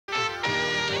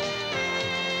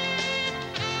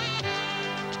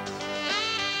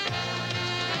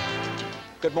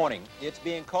Good morning. It's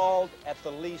being called at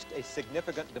the least a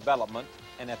significant development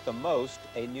and at the most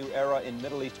a new era in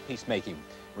Middle East peacemaking.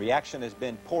 Reaction has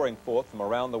been pouring forth from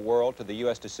around the world to the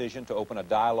U.S. decision to open a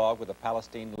dialogue with the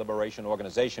Palestinian Liberation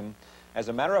Organization. As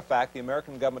a matter of fact, the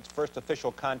American government's first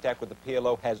official contact with the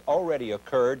PLO has already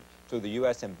occurred through the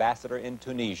U.S. ambassador in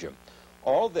Tunisia.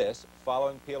 All this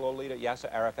following PLO leader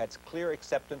Yasser Arafat's clear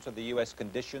acceptance of the U.S.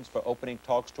 conditions for opening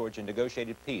talks towards a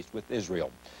negotiated peace with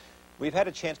Israel. We've had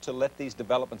a chance to let these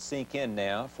developments sink in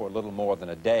now for a little more than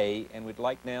a day, and we'd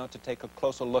like now to take a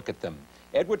closer look at them.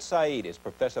 Edward Said is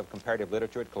professor of comparative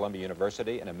literature at Columbia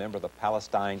University and a member of the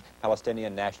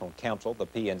Palestinian National Council, the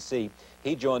PNC.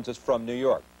 He joins us from New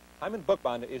York. Hyman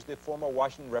Bookbinder is the former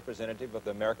Washington representative of the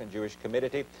American Jewish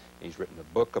Community. He's written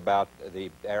a book about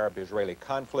the Arab-Israeli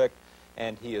conflict,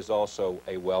 and he is also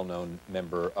a well-known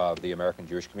member of the American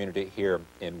Jewish community here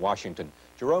in Washington.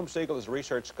 Jerome Segal is a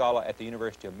research scholar at the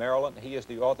University of Maryland. He is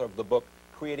the author of the book,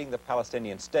 Creating the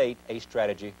Palestinian State, A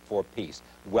Strategy for Peace.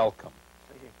 Welcome.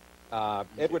 Thank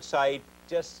you. Edward Said,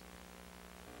 just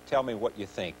tell me what you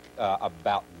think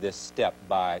about this step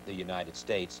by the United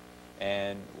States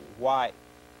and why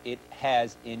it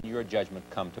has, in your judgment,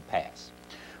 come to pass.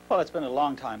 Well, it's been a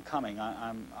long time coming.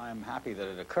 I'm happy that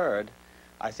it occurred.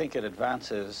 I think it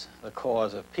advances the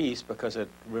cause of peace because it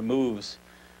removes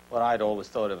what I'd always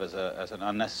thought of as an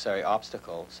unnecessary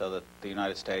obstacle so that the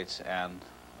United States and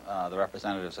the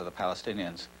representatives of the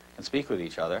Palestinians can speak with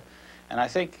each other. And I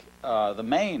think the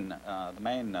main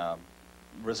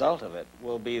result of it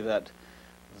will be that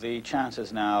the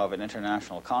chances now of an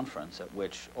international conference at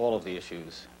which all of the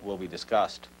issues will be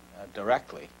discussed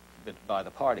directly by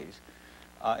the parties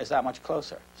is that much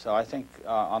closer. So I think,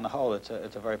 on the whole, it's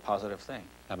a very positive thing.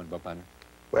 Hyman Bookbinder.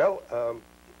 Well,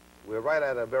 we're right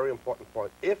at a very important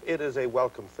point. If it is a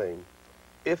welcome thing,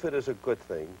 if it is a good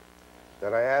thing,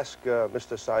 then I ask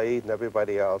Mr. Said and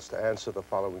everybody else to answer the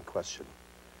following question.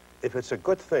 If it's a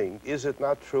good thing, is it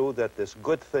not true that this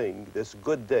good thing, this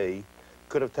good day,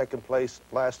 could have taken place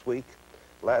last week,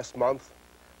 last month,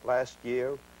 last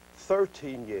year,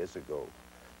 13 years ago?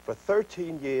 For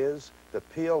 13 years, the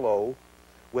PLO,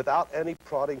 without any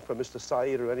prodding from Mr.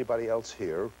 Said or anybody else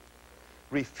here,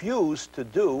 refused to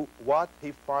do what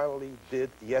he finally did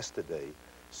yesterday.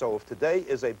 So if today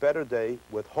is a better day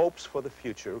with hopes for the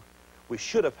future, we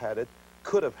should have had it,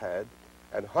 could have had,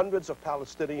 and hundreds of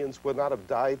Palestinians would not have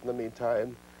died in the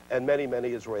meantime, and many,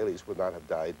 many Israelis would not have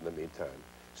died in the meantime.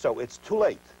 So it's too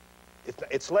late.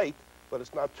 It's late, but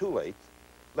it's not too late.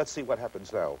 Let's see what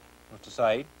happens now. Mr.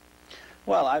 Said?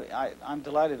 Well, I'm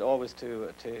delighted always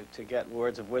to get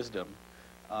words of wisdom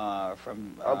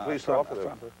from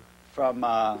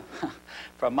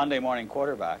Monday morning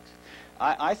quarterbacks.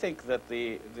 I think that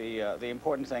the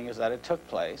important thing is that it took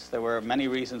place. There were many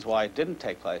reasons why it didn't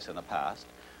take place in the past.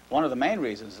 One of the main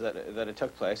reasons that it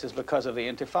took place is because of the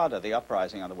Intifada, the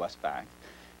uprising on the West Bank.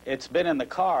 It's been in the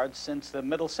cards since the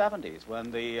middle 70s, when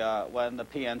the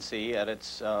PNC at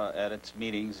its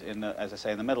meetings as I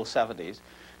say, in the middle 70s,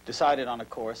 decided on a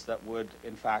course that would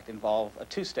in fact involve a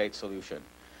two-state solution.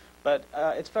 But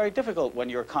it's very difficult when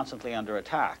you're constantly under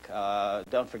attack.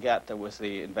 Don't forget there was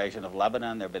the invasion of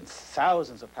Lebanon. There have been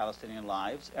thousands of Palestinian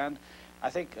lives, and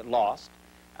I think lost.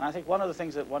 And I think one of the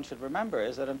things that one should remember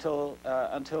is that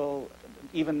until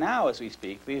even now as we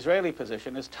speak, the Israeli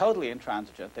position is totally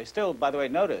intransigent. They still, by the way,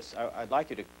 notice, I'd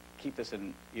like you to keep this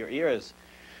in your ears,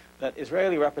 that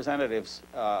Israeli representatives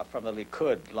from the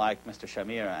Likud, like Mr.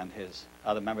 Shamir and his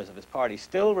other members of his party,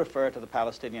 still refer to the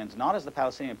Palestinians not as the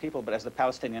Palestinian people, but as the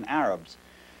Palestinian Arabs,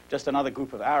 just another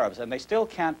group of Arabs. And they still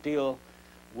can't deal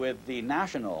with the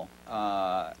national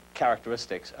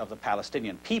characteristics of the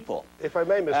Palestinian people. If I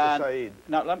may, Mr. Said.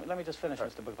 No, let me just finish,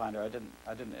 Mr. Bookbinder. I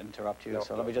didn't interrupt you,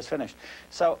 let me just finish.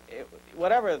 So,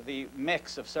 whatever the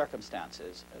mix of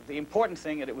circumstances, the important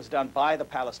thing that it was done by the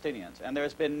Palestinians, and there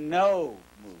has been no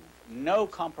move, no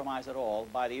compromise at all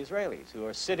by the Israelis, who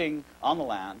are sitting on the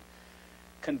land,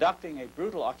 conducting a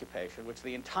brutal occupation, which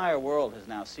the entire world has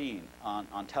now seen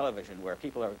on television, where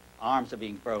arms are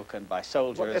being broken by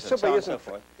soldiers and so on and so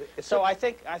forth. So I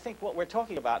think what we're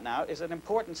talking about now is an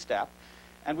important step,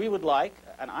 and we would like,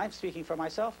 and I'm speaking for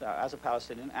myself now as a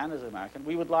Palestinian and as an American,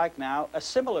 we would like now a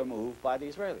similar move by the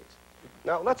Israelis.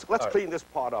 Now let's clean this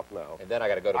part up now. And then I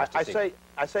got to go to Mr. Segal.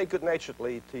 I say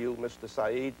good-naturedly to you, Mr.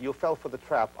 Said, you fell for the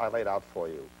trap I laid out for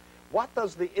you. What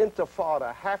does the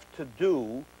Intifada have to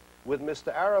do with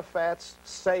Mr. Arafat's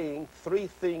saying three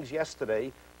things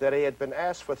yesterday that he had been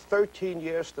asked for 13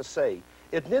 years to say?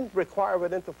 It didn't require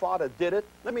an intifada, did it?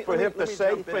 For him to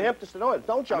say, no,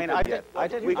 don't jump in yet.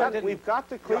 We've got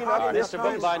to clean up. Mr.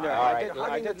 Bookbinder,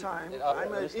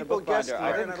 I'm an equal guest here.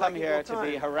 I didn't come here to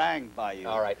be harangued by you.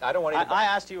 All right, I don't want to... I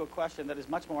asked you a question that is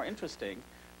much more interesting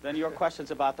than your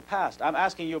questions about the past. I'm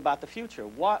asking you about the future.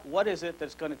 What is it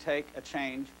that's going to take a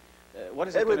change? What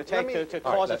is it going to take to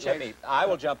cause a change? I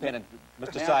will jump in, and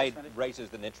Mr. Said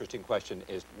raises an interesting question,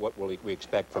 is what will we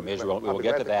expect from Israel? We will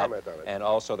get to that, and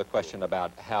also the question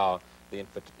about how the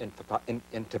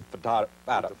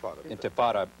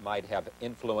intifada might have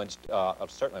influenced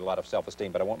certainly a lot of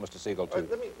self-esteem, but I want Mr. Segal to...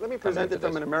 Let me present it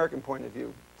from an American point of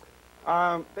view.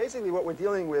 Basically, what we're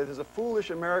dealing with is a foolish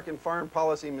American foreign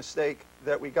policy mistake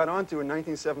that we got onto in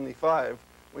 1975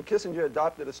 when Kissinger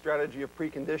adopted a strategy of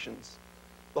preconditions.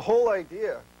 The whole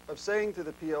idea of saying to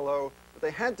the PLO that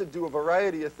they had to do a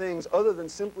variety of things other than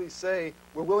simply say,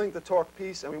 we're willing to talk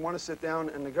peace and we want to sit down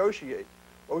and negotiate.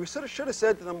 What we sort of should have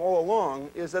said to them all along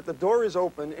is that the door is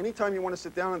open. Anytime you want to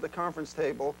sit down at the conference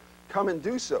table, come and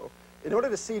do so. In order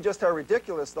to see just how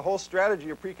ridiculous the whole strategy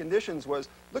of preconditions was,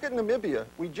 look at Namibia.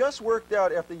 We just worked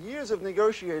out, after years of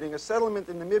negotiating, a settlement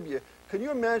in Namibia. Can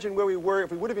you imagine where we were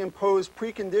if we would have imposed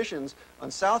preconditions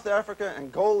on South Africa,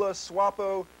 Angola,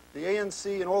 SWAPO, the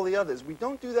ANC, and all the others? We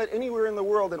don't do that anywhere in the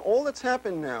world, and all that's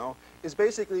happened now is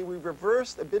basically we've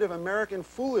reversed a bit of American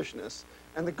foolishness.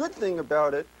 And the good thing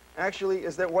about it, actually,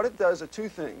 is that what it does are two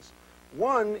things.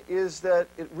 One is that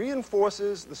it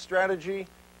reinforces the strategy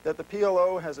that the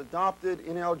PLO has adopted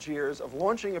in Algiers of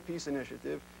launching a peace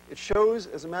initiative. It shows,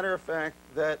 as a matter of fact,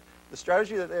 that the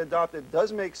strategy that they adopted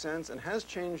does make sense and has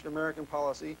changed American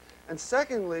policy. And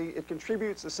secondly, it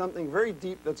contributes to something very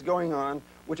deep that's going on,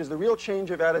 which is the real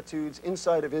change of attitudes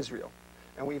inside of Israel.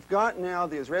 And we've got now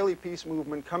the Israeli peace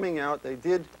movement coming out. They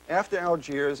did, after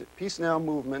Algiers, Peace Now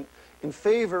movement in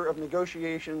favor of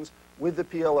negotiations with the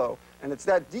PLO. And it's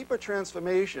that deeper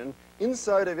transformation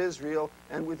inside of Israel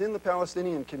and within the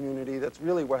Palestinian community that's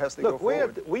really what has to go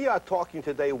forward. We are talking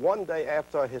today, one day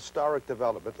after a historic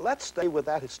development. Let's stay with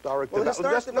that historic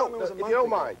development. If you don't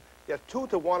mind, you have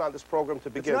 2-to-1 on this program to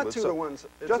begin with. It's not 2-to-1.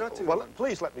 It's not 2-to-1. Well,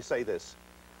 please let me say this.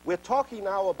 We're talking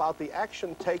now about the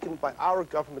action taken by our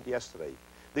government yesterday.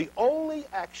 The only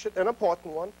action, an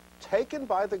important one, taken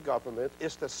by the government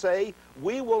is to say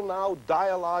we will now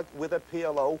dialogue with the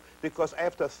PLO because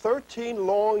after 13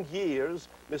 long years,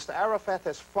 Mr. Arafat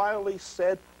has finally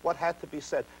said what had to be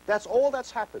said. That's all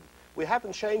that's happened. We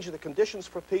haven't changed the conditions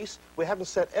for peace. We haven't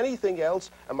said anything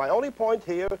else. And my only point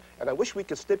here, and I wish we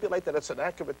could stipulate that it's an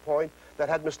accurate point, that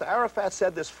had Mr. Arafat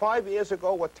said this 5 years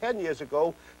ago or 10 years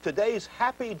ago, today's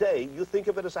happy day, you think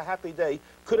of it as a happy day,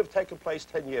 could have taken place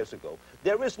 10 years ago.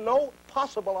 There is no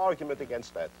possible argument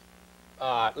against that.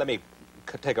 Let me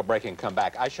take a break and come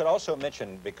back. I should also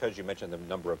mention, because you mentioned the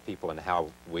number of people and how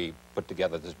we put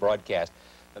together this broadcast,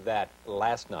 that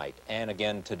last night and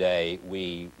again today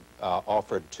we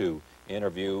offered to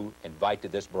invite to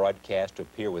this broadcast to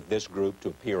appear with this group, to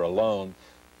appear alone,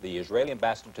 the Israeli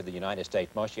ambassador to the United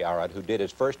States, Yasser Arafat, who did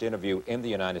his first interview in the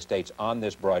United States on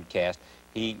this broadcast.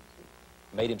 He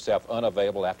made himself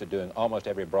unavailable after doing almost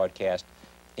every broadcast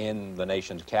in the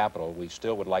nation's capital. We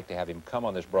still would like to have him come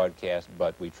on this broadcast,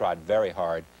 but we tried very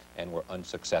hard and were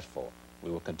unsuccessful.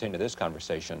 We will continue this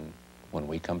conversation when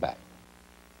we come back.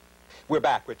 We're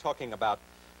back. We're talking about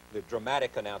the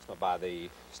dramatic announcement by the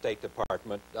State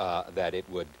Department that it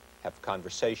would have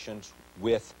conversations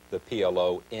with the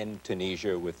PLO in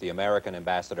Tunisia, with the American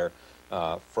ambassador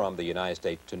from the United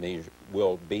States. Tunisia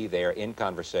will be there in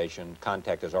conversation.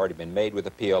 Contact has already been made with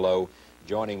the PLO.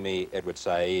 Joining me, Edward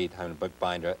Said, Hyman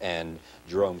Bookbinder, and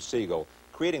Jerome Segal.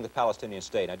 Creating the Palestinian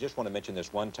State, I just want to mention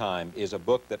this one time, is a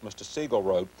book that Mr. Segal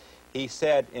wrote. He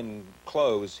said in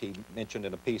close, he mentioned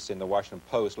in a piece in the Washington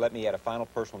Post, let me add a final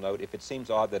personal note. If it seems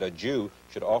odd that a Jew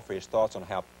should offer his thoughts on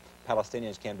how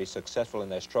Palestinians can be successful in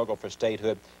their struggle for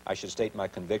statehood, I should state my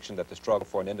conviction that the struggle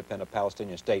for an independent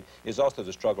Palestinian state is also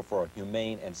the struggle for a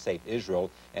humane and safe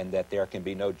Israel, and that there can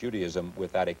be no Judaism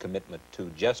without a commitment to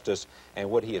justice. And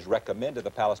what he has recommended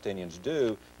the Palestinians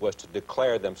do was to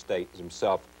declare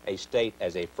themselves a state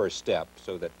as a first step,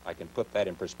 so that I can put that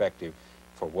in perspective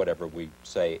for whatever we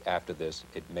say after this.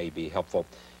 It may be helpful.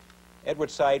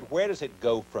 Edward Said, where does it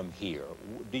go from here?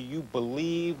 Do you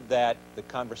believe that the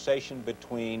conversation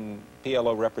between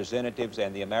PLO representatives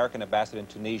and the American ambassador in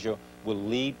Tunisia will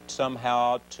lead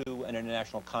somehow to an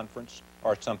international conference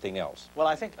or something else? Well,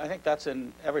 I think that's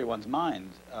in everyone's mind,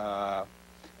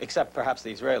 except perhaps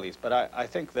the Israelis. But I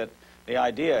think that the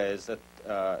idea is that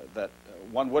that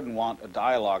one wouldn't want a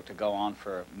dialogue to go on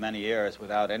for many years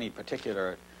without any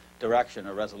particular direction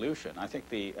or resolution. I think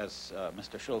as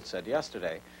Mr. Schultz said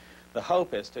yesterday, the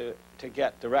hope is to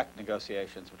get direct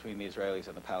negotiations between the Israelis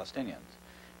and the Palestinians.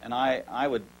 And I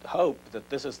would hope that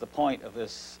this is the point of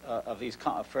this of these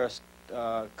first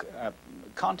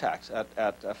contacts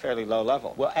at a fairly low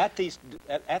level. Well, at these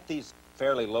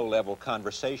fairly low-level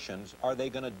conversations, are they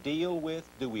going to deal with,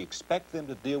 do we expect them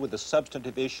to deal with the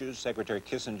substantive issues? Secretary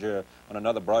Kissinger on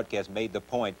another broadcast made the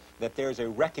point that there's a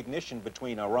recognition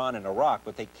between Iran and Iraq,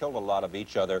 but they killed a lot of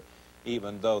each other,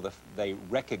 even though they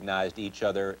recognized each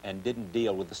other and didn't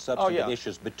deal with the substantive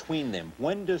issues between them.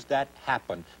 When does that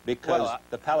happen? Because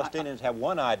the Palestinians have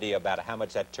one idea about how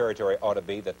much that territory ought to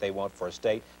be that they want for a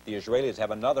state. The Israelis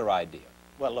have another idea.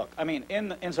 Well, look, I mean,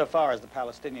 insofar as the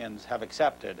Palestinians have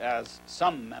accepted, as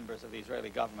some members of the Israeli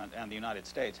government and the United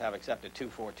States have accepted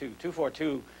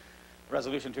 242,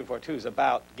 Resolution 242 is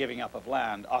about giving up of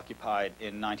land occupied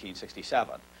in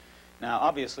 1967. Now,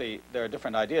 obviously, there are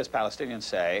different ideas. Palestinians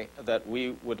say that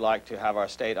we would like to have our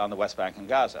state on the West Bank and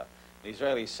Gaza. The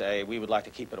Israelis say we would like to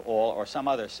keep it all, or some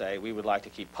others say we would like to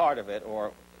keep part of it,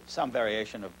 or some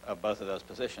variation of both of those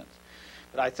positions.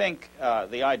 But I think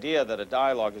the idea that a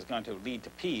dialogue is going to lead to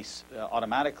peace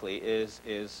automatically is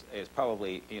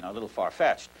probably, you know, a little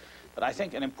far-fetched. But I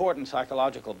think an important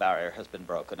psychological barrier has been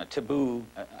broken. A taboo,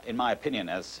 in my opinion,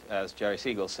 as Jerry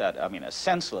Segal said, I mean, a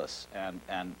senseless and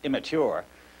immature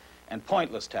and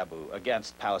pointless taboo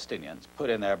against Palestinians put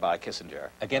in there by Kissinger.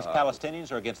 Against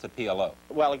Palestinians or against the PLO?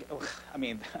 Well, I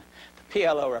mean, the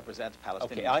PLO represents Palestinians.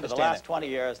 Okay, I understand. For the last 20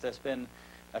 years, there's been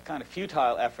a kind of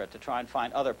futile effort to try and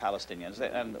find other Palestinians,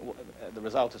 and the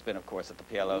result has been, of course, that the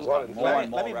PLO's got more and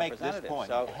more representatives. Point.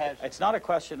 So it's not a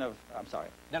question of, I'm sorry.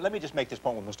 Now, let me just make this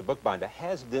point with Mr. Bookbinder.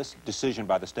 Has this decision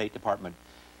by the State Department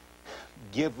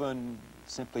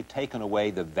simply taken away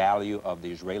the value of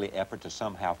the Israeli effort to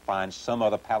somehow find some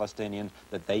other Palestinian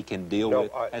that they can deal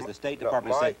with? Has the State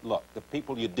Department said, look, the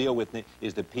people you deal with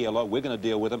is the PLO, we're going to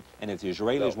deal with them, and if the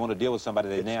Israelis want to deal with somebody,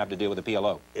 they now have to deal with the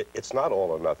PLO? It's not all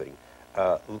or nothing.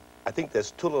 I think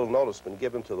there's too little notice been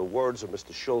given to the words of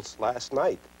Mr. Schultz last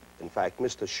night. In fact,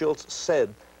 Mr. Schultz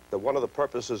said that one of the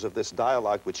purposes of this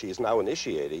dialogue, which he is now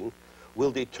initiating,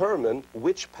 will determine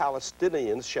which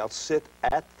Palestinians shall sit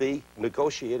at the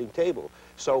negotiating table.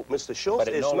 So Mr. Schultz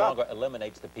is not... But it no longer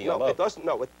eliminates the PLO. No, it doesn't.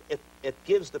 No, it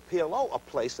gives the PLO a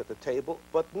place at the table,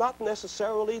 but not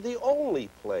necessarily the only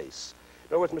place.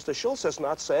 In other words, Mr. Schultz has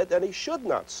not said, and he should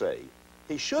not say,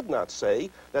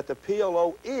 that the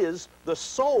PLO is the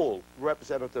sole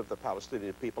representative of the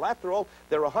Palestinian people. After all,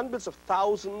 there are hundreds of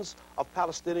thousands of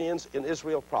Palestinians in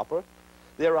Israel proper.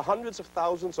 There are hundreds of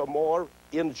thousands or more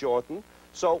in Jordan.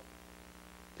 So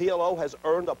PLO has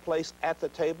earned a place at the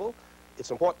table. It's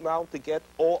important now to get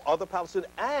all other Palestinians,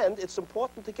 and it's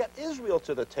important to get Israel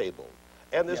to the table.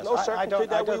 And there's no certainty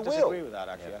that we will. I don't disagree with that,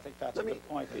 actually. I think that's a good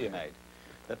point that you made.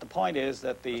 That the point is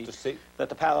that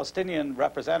the Palestinian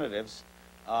representatives,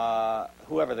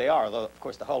 whoever they are, although of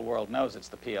course the whole world knows it's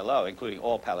the PLO, including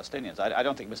all Palestinians. I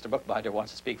don't think Mr. Bookbinder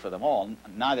wants to speak for them all,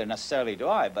 neither necessarily do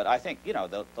I, but I think, you know,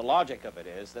 the logic of it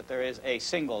is that there is a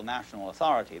single national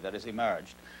authority that has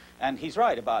emerged. And he's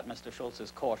right about Mr.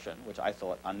 Schultz's caution, which I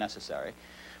thought unnecessary.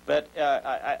 But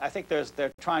I think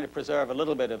they're trying to preserve a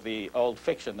little bit of the old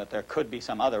fiction that there could be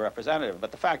some other representative.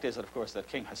 But the fact is that, of course, that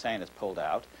King Hussein has pulled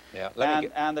out. Yeah,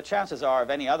 and the chances are of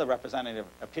any other representative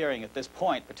appearing at this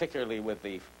point, particularly with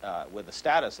the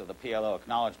status of the PLO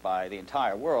acknowledged by the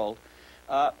entire world,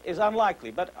 is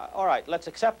unlikely. But all right, let's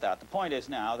accept that. The point is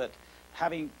now that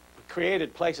having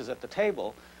created places at the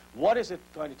table, what is it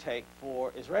going to take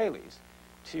for Israelis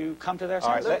to come to their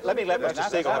senses? All right, let me let Mr.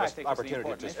 Segal have an opportunity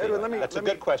to speak. That's a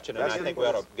good question, and I think we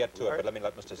ought to get to it, but let me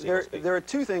let Mr. Segal speak. There are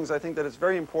two things I think that it's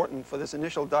very important for this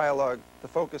initial dialogue to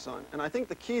focus on. And I think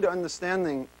the key to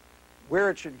understanding where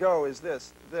it should go is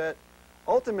this, that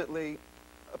ultimately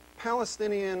a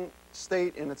Palestinian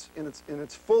state in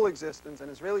its full existence, an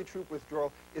Israeli troop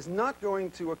withdrawal, is not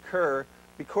going to occur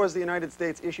because the United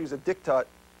States issues a diktat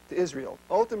to Israel.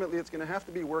 Ultimately, it's going to have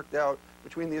to be worked out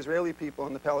between the Israeli people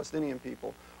and the Palestinian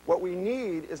people. What we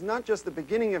need is not just the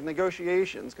beginning of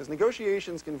negotiations, because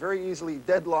negotiations can very easily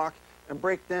deadlock and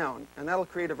break down, and that'll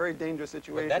create a very dangerous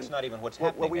situation. But that's not even what's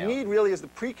happening What we need really is the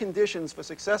preconditions for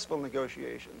successful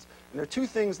negotiations. And there are two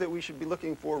things that we should be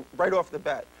looking for right off the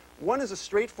bat. One is a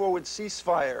straightforward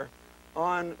ceasefire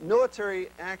on military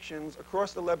actions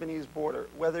across the Lebanese border,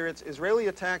 whether it's Israeli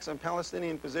attacks on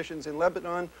Palestinian positions in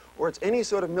Lebanon or it's any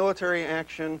sort of military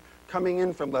action coming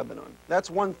in from Lebanon. That's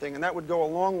one thing, and that would go a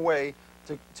long way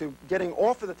to getting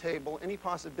off of the table any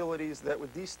possibilities that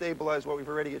would destabilize what we've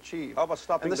already achieved. How about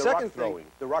stopping the rock throwing?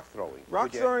 The rock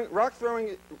throwing.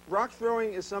 Rock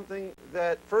throwing is something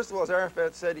that, first of all, as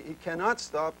Arafat said, he cannot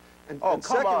stop. And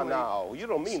come on now. You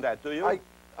don't mean that, do you?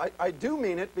 I do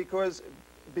mean it because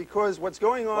what's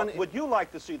going on... Well, would you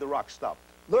like to see the rock stopped?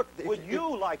 Look, would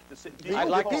you like to see... I'd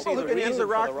like to see the reason for the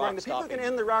rock throwing, the people who can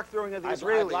end the rock throwing are the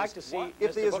Israelis. I'd like to see,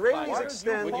 if the Israelis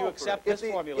extend... Would you accept this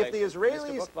formulation, if the Israelis,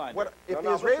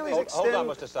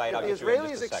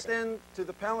 extend to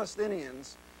the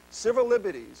Palestinians civil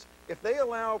liberties, if they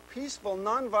allow peaceful,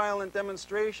 nonviolent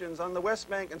demonstrations on the West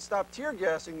Bank and stop tear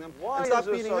gassing them and stop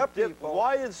beating up people,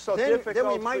 why is it so then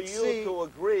difficult we might for you to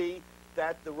agree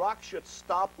that the rock should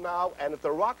stop now, and if the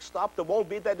rock stops, there won't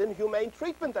be that inhumane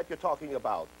treatment that you're talking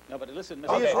about? No, but listen, the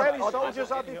Israeli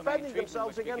soldiers are defending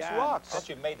themselves against rocks. Since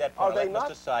you made that point, let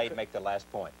Mr. Saeed make the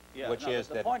last point, which is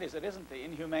the that... The point is, it isn't the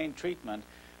inhumane treatment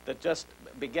that just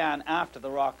began after the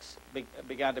rocks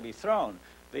began to be thrown.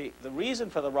 The reason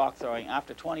for the rock throwing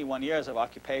after 21 years of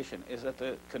occupation is that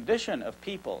the condition of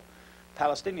people,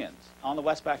 Palestinians, on the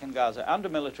West Bank and Gaza, under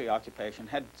military occupation,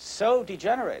 had so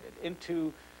degenerated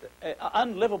into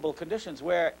unlivable conditions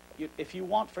where if you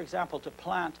want, for example, to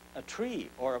plant a tree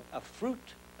or a fruit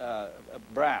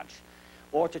branch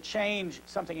or to change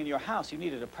something in your house, you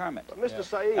needed a permit. But Mr.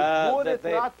 Saeed, would it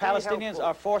not be Palestinians helpful?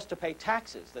 are forced to pay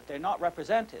taxes, that they're not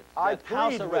represented, I that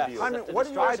house plead with arrests, you. that the what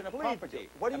do you- destruction I of plead- property.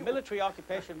 what do A you- military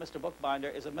occupation, Mr. Bookbinder,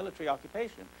 is a military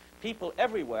occupation. People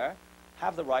everywhere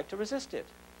have the right to resist it.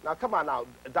 Now, come on now,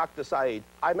 Dr. Saeed.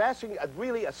 I'm asking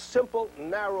really a simple,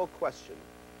 narrow question.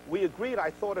 We agreed,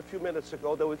 I thought a few minutes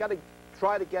ago, that we've got to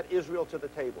try to get Israel to the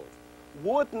table.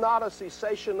 Would not a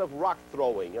cessation of rock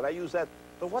throwing, and I use that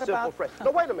simple phrase.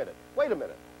 No, wait a minute.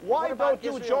 Why don't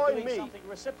you join me?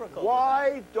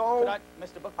 Why don't...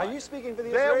 Mr. Bookbinder, are you speaking for the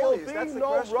there will Israelis? be That's the no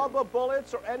question. rubber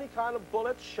bullets or any kind of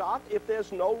bullet shot if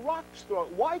there's no rocks thrown.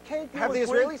 Why can't you Have the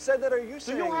agree? Israelis said that, or are you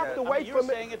saying Do you have that? to wait you're for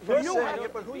saying me? it Do first. you saying have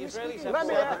it, but who the are you Israelis speaking have Let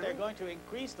me said ask- that they're going to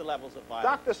increase the levels of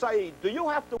violence. Dr. Saeed, do you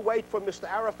have to wait for Mr.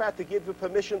 Arafat to give you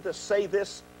permission to say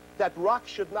this, that rocks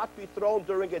should not be thrown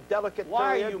during a delicate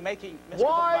Why period? are you making, Mr.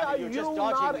 Why Bookbinder, are you're you just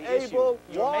not dodging the issue. able,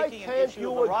 You're why making an can't issue you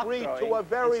of the rock agree throwing to a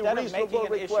very instead of reasonable making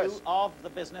an request? issue of the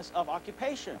business of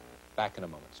occupation? Back in a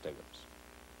moment. Stay with us.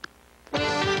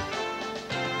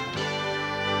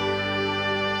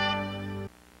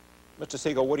 Mr.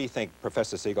 Segal, what do you think,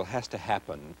 Professor Segal, has to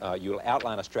happen? You'll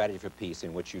outline a strategy for peace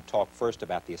in which you talk first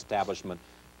about the establishment,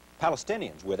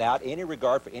 Palestinians, without any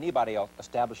regard for anybody else,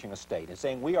 establishing a state and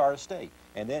saying we are a state,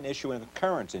 and then issuing a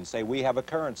currency and say we have a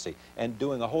currency, and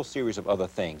doing a whole series of other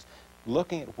things.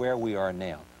 Looking at where we are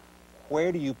now,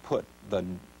 where do you put the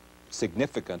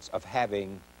significance of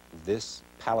having this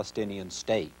Palestinian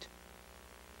state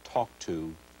talk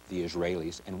to the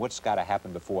Israelis, and what's got to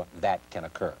happen before that can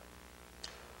occur?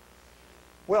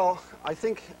 Well, I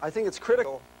think it's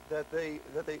critical that they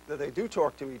do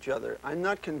talk to each other. I'm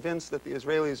not convinced that the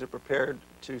Israelis are prepared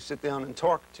to sit down and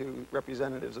talk to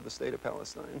representatives of the state of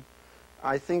Palestine.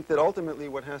 I think that ultimately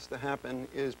what has to happen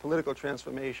is political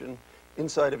transformation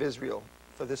inside of Israel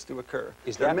for this to occur.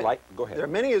 Is that like? Go ahead. There are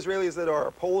many Israelis that are.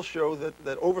 Polls show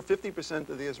that over 50%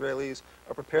 of the Israelis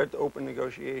are prepared to open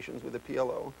negotiations with the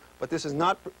PLO. But this is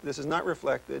not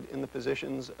reflected in the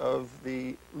positions of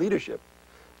the leadership.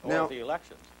 Or the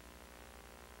elections.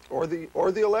 Or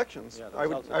the elections. Yeah,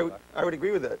 I would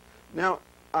agree with that. Now,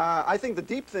 I think the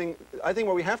deep thing, I think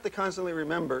what we have to constantly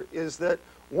remember is that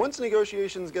once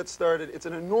negotiations get started, it's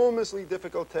an enormously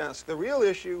difficult task. The real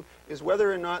issue is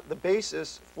whether or not the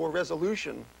basis for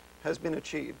resolution has been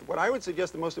achieved. What I would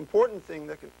suggest the most important thing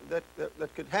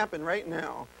that could happen right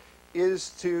now is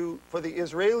for the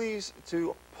Israelis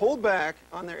to pull back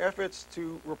on their efforts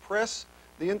to repress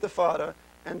the Intifada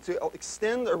and to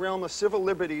extend a realm of civil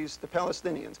liberties to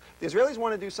Palestinians. The Israelis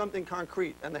want to do something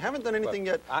concrete, and they haven't done anything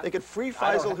yet. They could free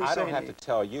Faisal Husseini. I don't have to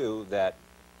tell you that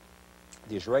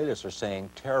the Israelis are saying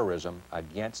terrorism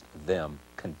against them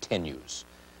continues.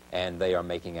 And they are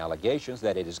making allegations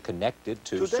that it is connected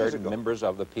to certain members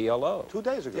of the PLO. 2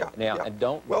 days ago. Now, and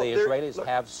don't the Israelis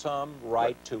have some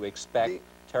right to expect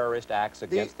terrorist acts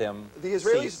against them? The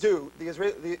Israelis do. The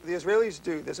Israelis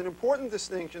do. There's an important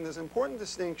distinction. There's an important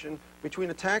distinction between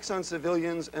attacks on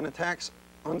civilians and attacks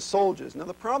on soldiers. Now,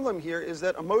 the problem here is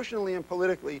that emotionally and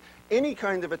politically, any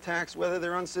kind of attacks, whether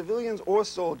they're on civilians or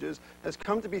soldiers, has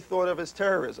come to be thought of as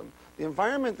terrorism. The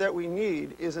environment that we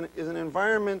need is an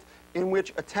environment in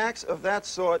which attacks of that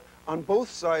sort on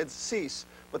both sides cease.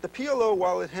 But the PLO,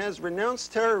 while it has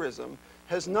renounced terrorism,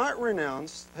 has not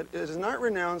renounced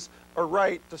a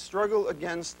right to struggle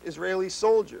against Israeli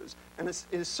soldiers. And it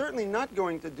is certainly not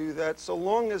going to do that so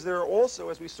long as there are also,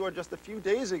 as we saw just a few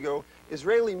days ago,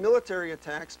 Israeli military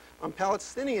attacks on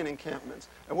Palestinian encampments.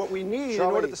 And what we need in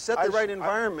order to set the right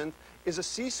environment is a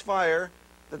ceasefire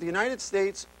that the United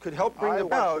States could help bring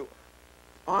about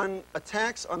on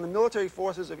attacks on the military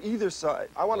forces of either side.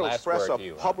 I want to Last express word a to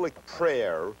you, public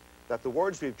prayer that the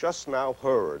words we've just now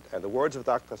heard and the words of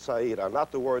Dr. Saeed are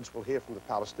not the words we'll hear from the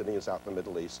Palestinians out in the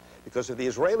Middle East. Because if the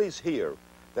Israelis hear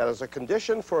that as a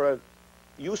condition for a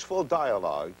useful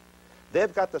dialogue,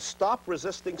 they've got to stop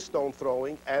resisting stone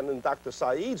throwing, and in Dr.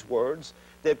 Saeed's words,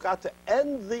 they've got to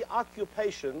end the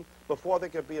occupation before there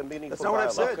can be a meaningful dialogue.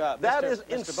 That's not what I've said. That is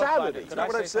insanity. That's not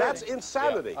what I've said. That's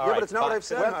insanity. Yeah. Yeah, but it's not what I've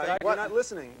said. Well, You're not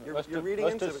listening. You're reading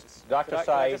into it. Dr. Could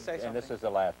I Saeed, just say and this something? is the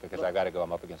last because I've got to go.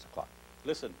 I'm up against the clock.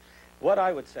 Listen, what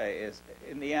I would say is,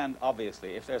 in the end,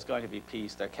 obviously, if there's going to be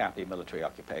peace, there can't be military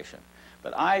occupation.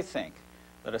 But I think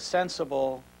that a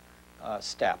sensible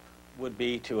step would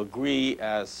be to agree,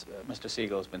 as Mr.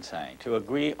 Segal has been saying, to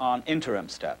agree on interim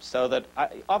steps, so that,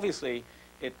 obviously,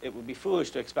 it would be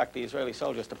foolish to expect the Israeli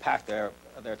soldiers to pack their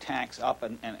tanks up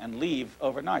and leave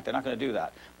overnight. They're not going to do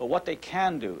that. But what they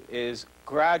can do is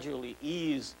gradually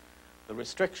ease the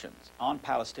restrictions on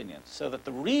Palestinians so that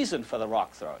the reason for the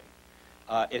rock throwing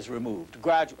is removed,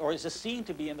 or is seen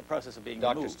to be in the process of being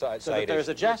removed, so that there's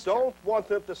a gesture. You don't want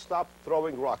them to stop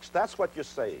throwing rocks. That's what you're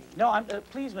saying. No,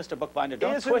 please, Mr. Bookbinder,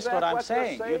 don't Isn't twist that what I'm what you're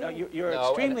saying. You know, saying? you're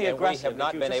No, extremely and we have aggressive. not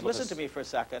If you been just able to listen to me for a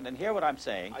second and hear what I'm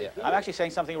saying, I I'm actually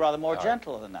saying something rather more All right.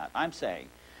 gentle than that. I'm saying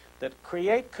that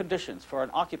create conditions for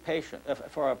an occupation,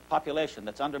 for a population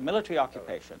that's under military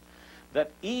occupation,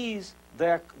 that ease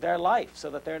their life so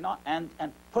that they're not, and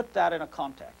put that in a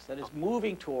context that is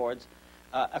moving towards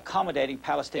accommodating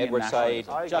Palestinian Edward Said,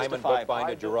 nationalism. Hyman justifiable.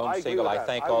 Bookbinder, Jerome I agree Segal, with I that.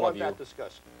 thank I all want of you that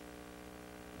discussed.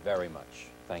 very much.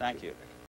 Thank you. Thank you.